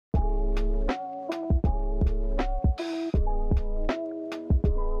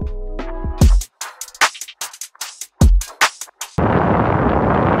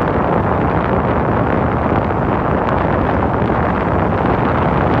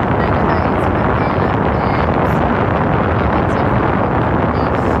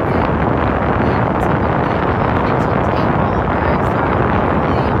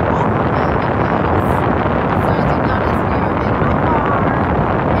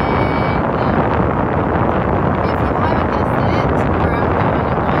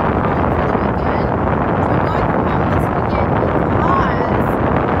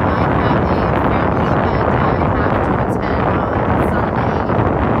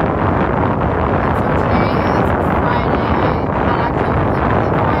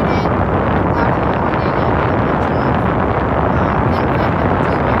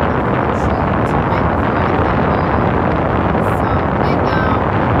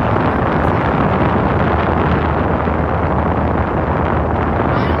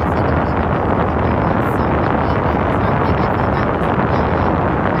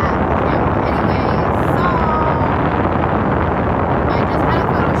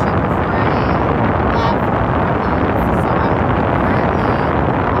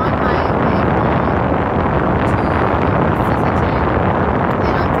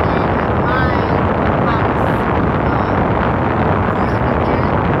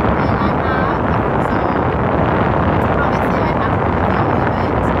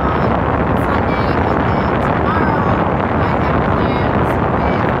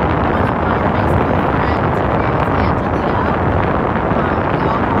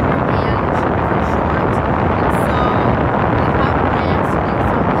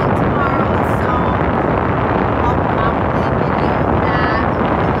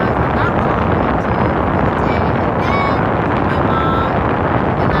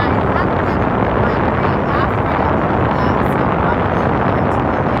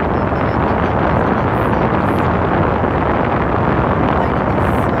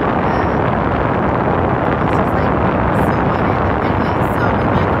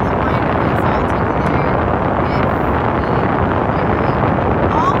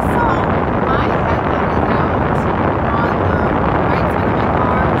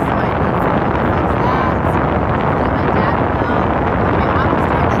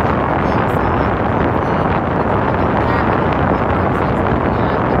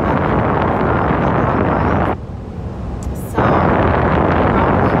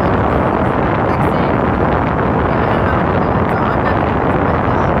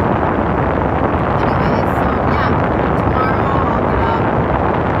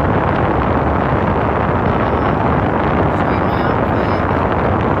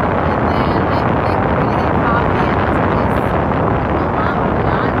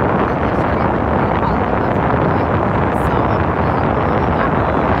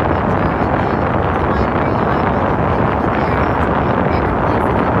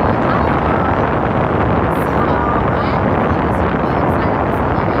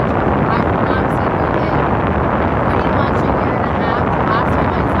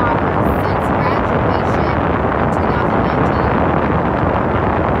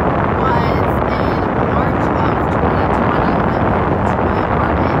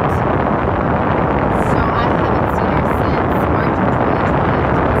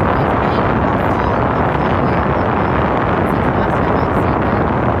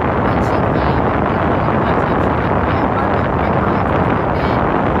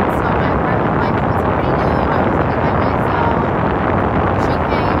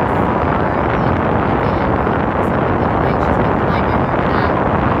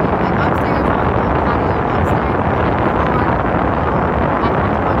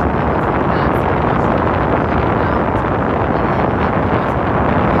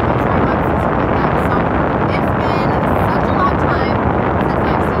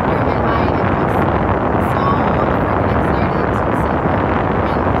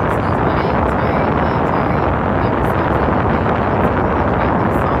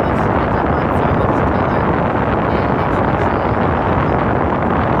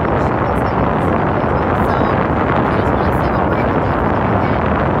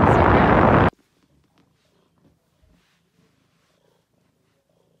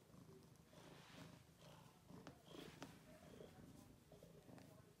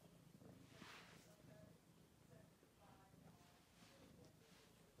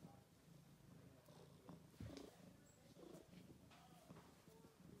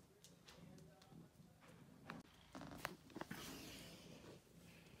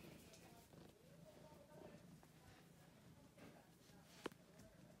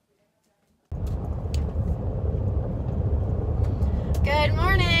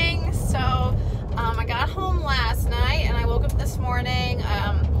morning.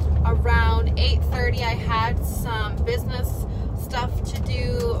 Around 8:30 I had some business stuff to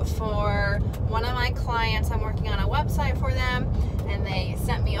do for one of my clients. I'm working on a website for them, and they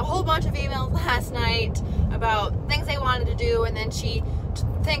sent me a whole bunch of emails last night about things they wanted to do, and then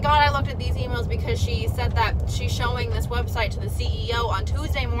thank God I looked at these emails because she said that she's showing this website to the CEO on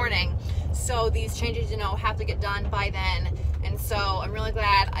Tuesday morning, so these changes, you know, have to get done by then. And so I'm really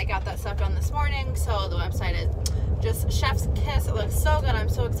glad I got that stuff done this morning. So the website is just chef's kiss. It looks so good. I'm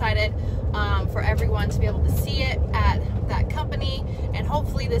so excited for everyone to be able to see it at that company, and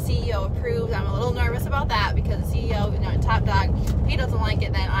hopefully the CEO approves. I'm a little nervous about that because the CEO, you know, Top Dog, if he doesn't like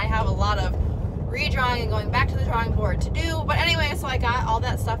it, then I have a lot of redrawing and going back to the drawing board to do. But anyway, so I got all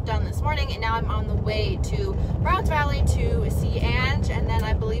that stuff done this morning, and now I'm on the way to Browns Valley to see Ange, and then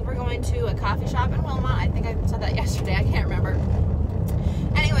I believe we're going to a coffee shop in Wilmot. I think I said that yesterday, I can't remember.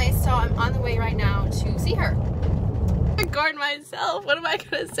 Anyway, so I'm on the way right now to see her. I record myself. What am I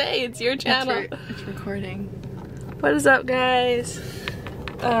gonna say? It's your channel. It's recording. What is up, guys?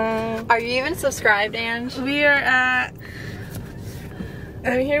 Are you even subscribed, Ange? We are at,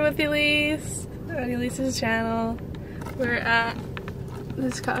 I'm here with Elise on Elise's channel. We're at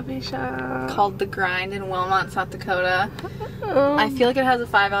this coffee shop Called The Grind in Wilmot, South Dakota. I feel like it has a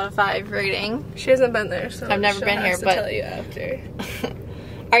 5 out of 5 rating. She hasn't been there, so I've never been here, to but tell you after.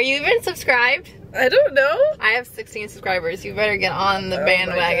 Are you even subscribed? I don't know. I have 16 subscribers. You better get on the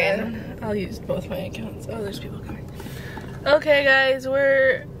bandwagon. I'll use both my accounts. Oh, there's people coming. Okay, guys,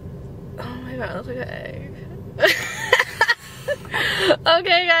 we're. Oh my god, I look like an egg.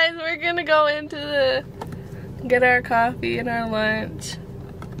 Okay, guys, we're gonna go into get our coffee and our lunch.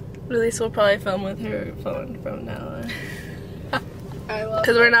 Elise will probably film with her phone from now on. I love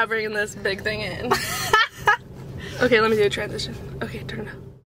Because we're not bringing this big thing in. Okay, let me do a transition. Okay, turn it on.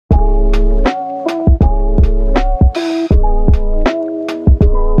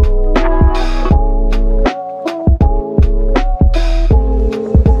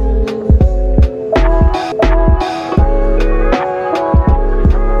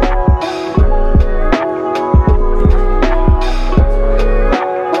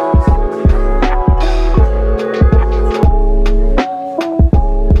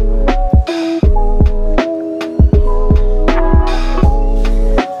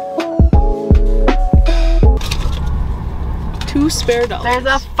 $2 spare. There's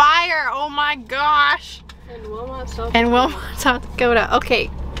a fire! Oh my gosh! In Wilmot, South Dakota. Okay.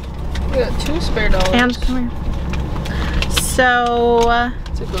 We got $2 spare. And come here. So,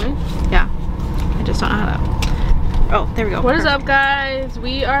 is it going? Yeah. I just don't know how to. Oh, there we go. What is up, guys?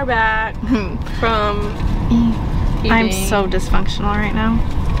 We are back from eating. I'm so dysfunctional right now.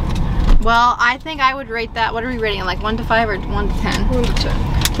 Well, I think I would rate that. What are we rating? Like 1 to 5 or 1 to 10? 1 to 10.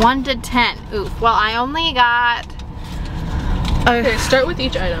 1 to 10. Oof. Well, I only got. Okay, start with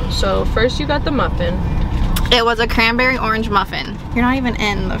each item. So first you got the muffin. It was a cranberry orange muffin. You're not even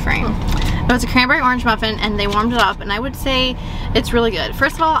in the frame. Oh. It was a cranberry orange muffin, and they warmed it up, and I would say it's really good.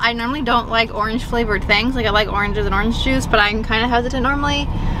 First of all, I normally don't like orange flavored things. Like, I like oranges and orange juice, but I'm kind of hesitant normally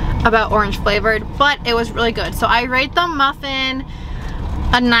about orange flavored, but it was really good. So I rate the muffin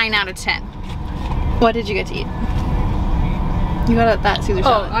a 9 out of 10. What did you get to eat? You got that Caesar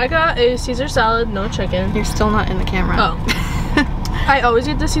salad. Oh, I got a Caesar salad, no chicken. You're still not in the camera. Oh. I always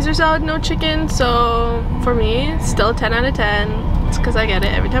eat the Caesar salad, no chicken, so for me, it's still a 10 out of 10. It's because I get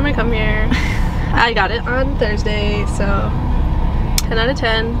it every time I come here. I got it on Thursday, so 10 out of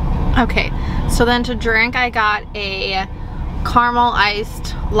 10. Okay, so then to drink, I got a caramel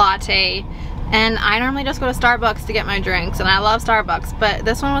iced latte, and I normally just go to Starbucks to get my drinks, and I love Starbucks, but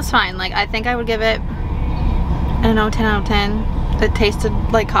this one was fine. Like, I think I would give it, I don't know, 10 out of 10. It tasted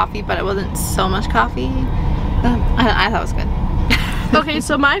like coffee, but it wasn't so much coffee. I thought it was good. Okay,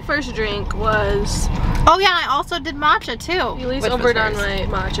 so my first drink was... Oh yeah, I also did matcha too. Elise overdone my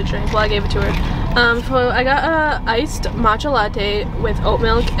matcha drink. Well, I gave it to her. So I got a iced matcha latte with oat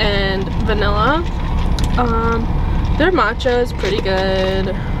milk and vanilla. Their matcha is pretty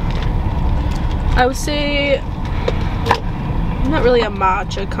good. I would say, I'm not really a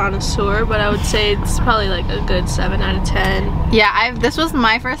matcha connoisseur, but I would say it's probably like a good 7 out of 10. Yeah, this was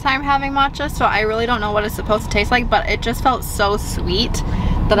my first time having matcha, so I really don't know what it's supposed to taste like, but it just felt so sweet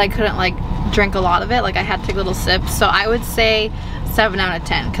that I couldn't like drink a lot of it. Like, I had to take little sips, so I would say 7 out of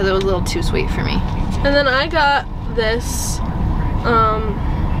 10 because it was a little too sweet for me. And then I got this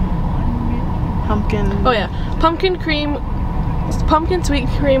pumpkin. Oh yeah, pumpkin sweet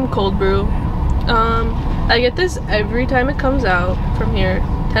cream cold brew. I get this every time it comes out from here.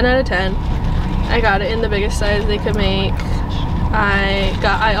 10 out of 10. I got it in the biggest size they could make.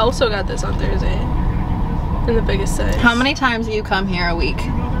 I also got this on Thursday. in the biggest size. How many times do you come here a week?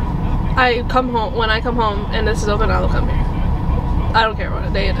 I come home, when I come home and this is open, I'll come here. I don't care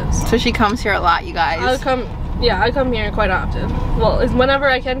what day it is. So she comes here a lot, you guys. I come here quite often. Well, whenever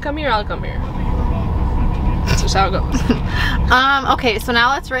I can come here, I'll come here. That's just how it goes. Okay, so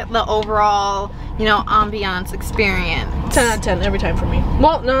now let's rate the overall, you know, ambiance experience. 10 out of 10 every time for me.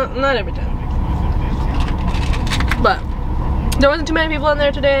 Well, no, not every time. But there wasn't too many people in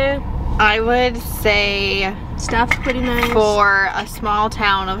there today. I would say Staff's pretty nice. for a small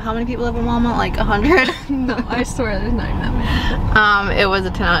town of how many people live in Walmart? Like 100? No, I swear there's not even that many. It was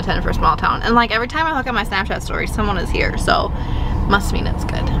a 10 out of 10 for a small town. And like every time I look at my Snapchat story, someone is here. So must mean it's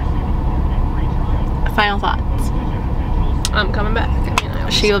good. Final thoughts. I'm coming back. I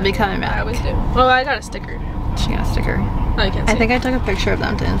mean, She will be coming I back. always do. Oh, I got a sticker. She got a sticker. Oh, I can't see. I think I took a picture of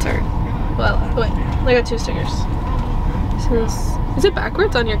them to insert. Well, wait. I got 2 stickers. Is it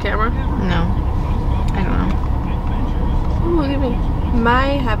backwards on your camera? No. I don't know. Ooh, look at me. My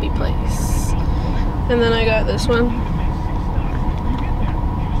happy place. And then I got this one.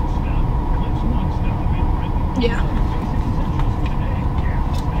 Yeah.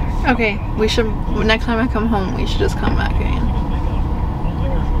 Okay, we should, next time I come home, we should just come back again.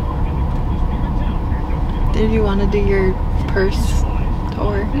 Did you want to do your purse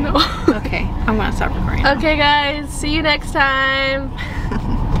tour? No. Okay, I'm gonna stop recording now. Okay, guys. See you next time.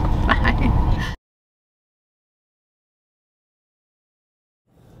 Bye.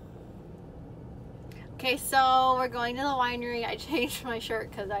 Okay, so we're going to the winery. I changed my shirt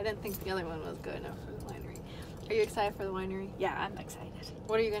because I didn't think the other one was good enough for the winery. Are you excited for the winery? Yeah, I'm excited.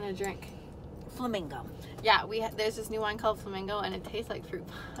 What are you gonna drink? Flamingo. Yeah, there's this new wine called Flamingo and it tastes like fruit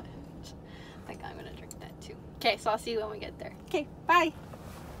punch. I think I'm gonna drink that too. Okay, so I'll see you when we get there. Okay, bye.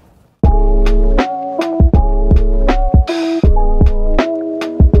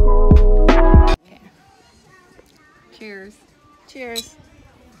 Okay. Cheers. Cheers.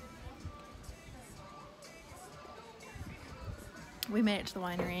 We made it to the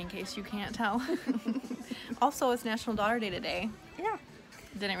winery in case you can't tell. Also, it's National Daughter Day today. Yeah.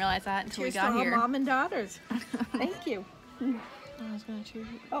 Didn't realize that until Cheers we got to all here. mom and daughters. Thank you. I was gonna cheers.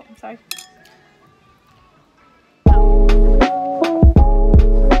 Oh, I'm sorry.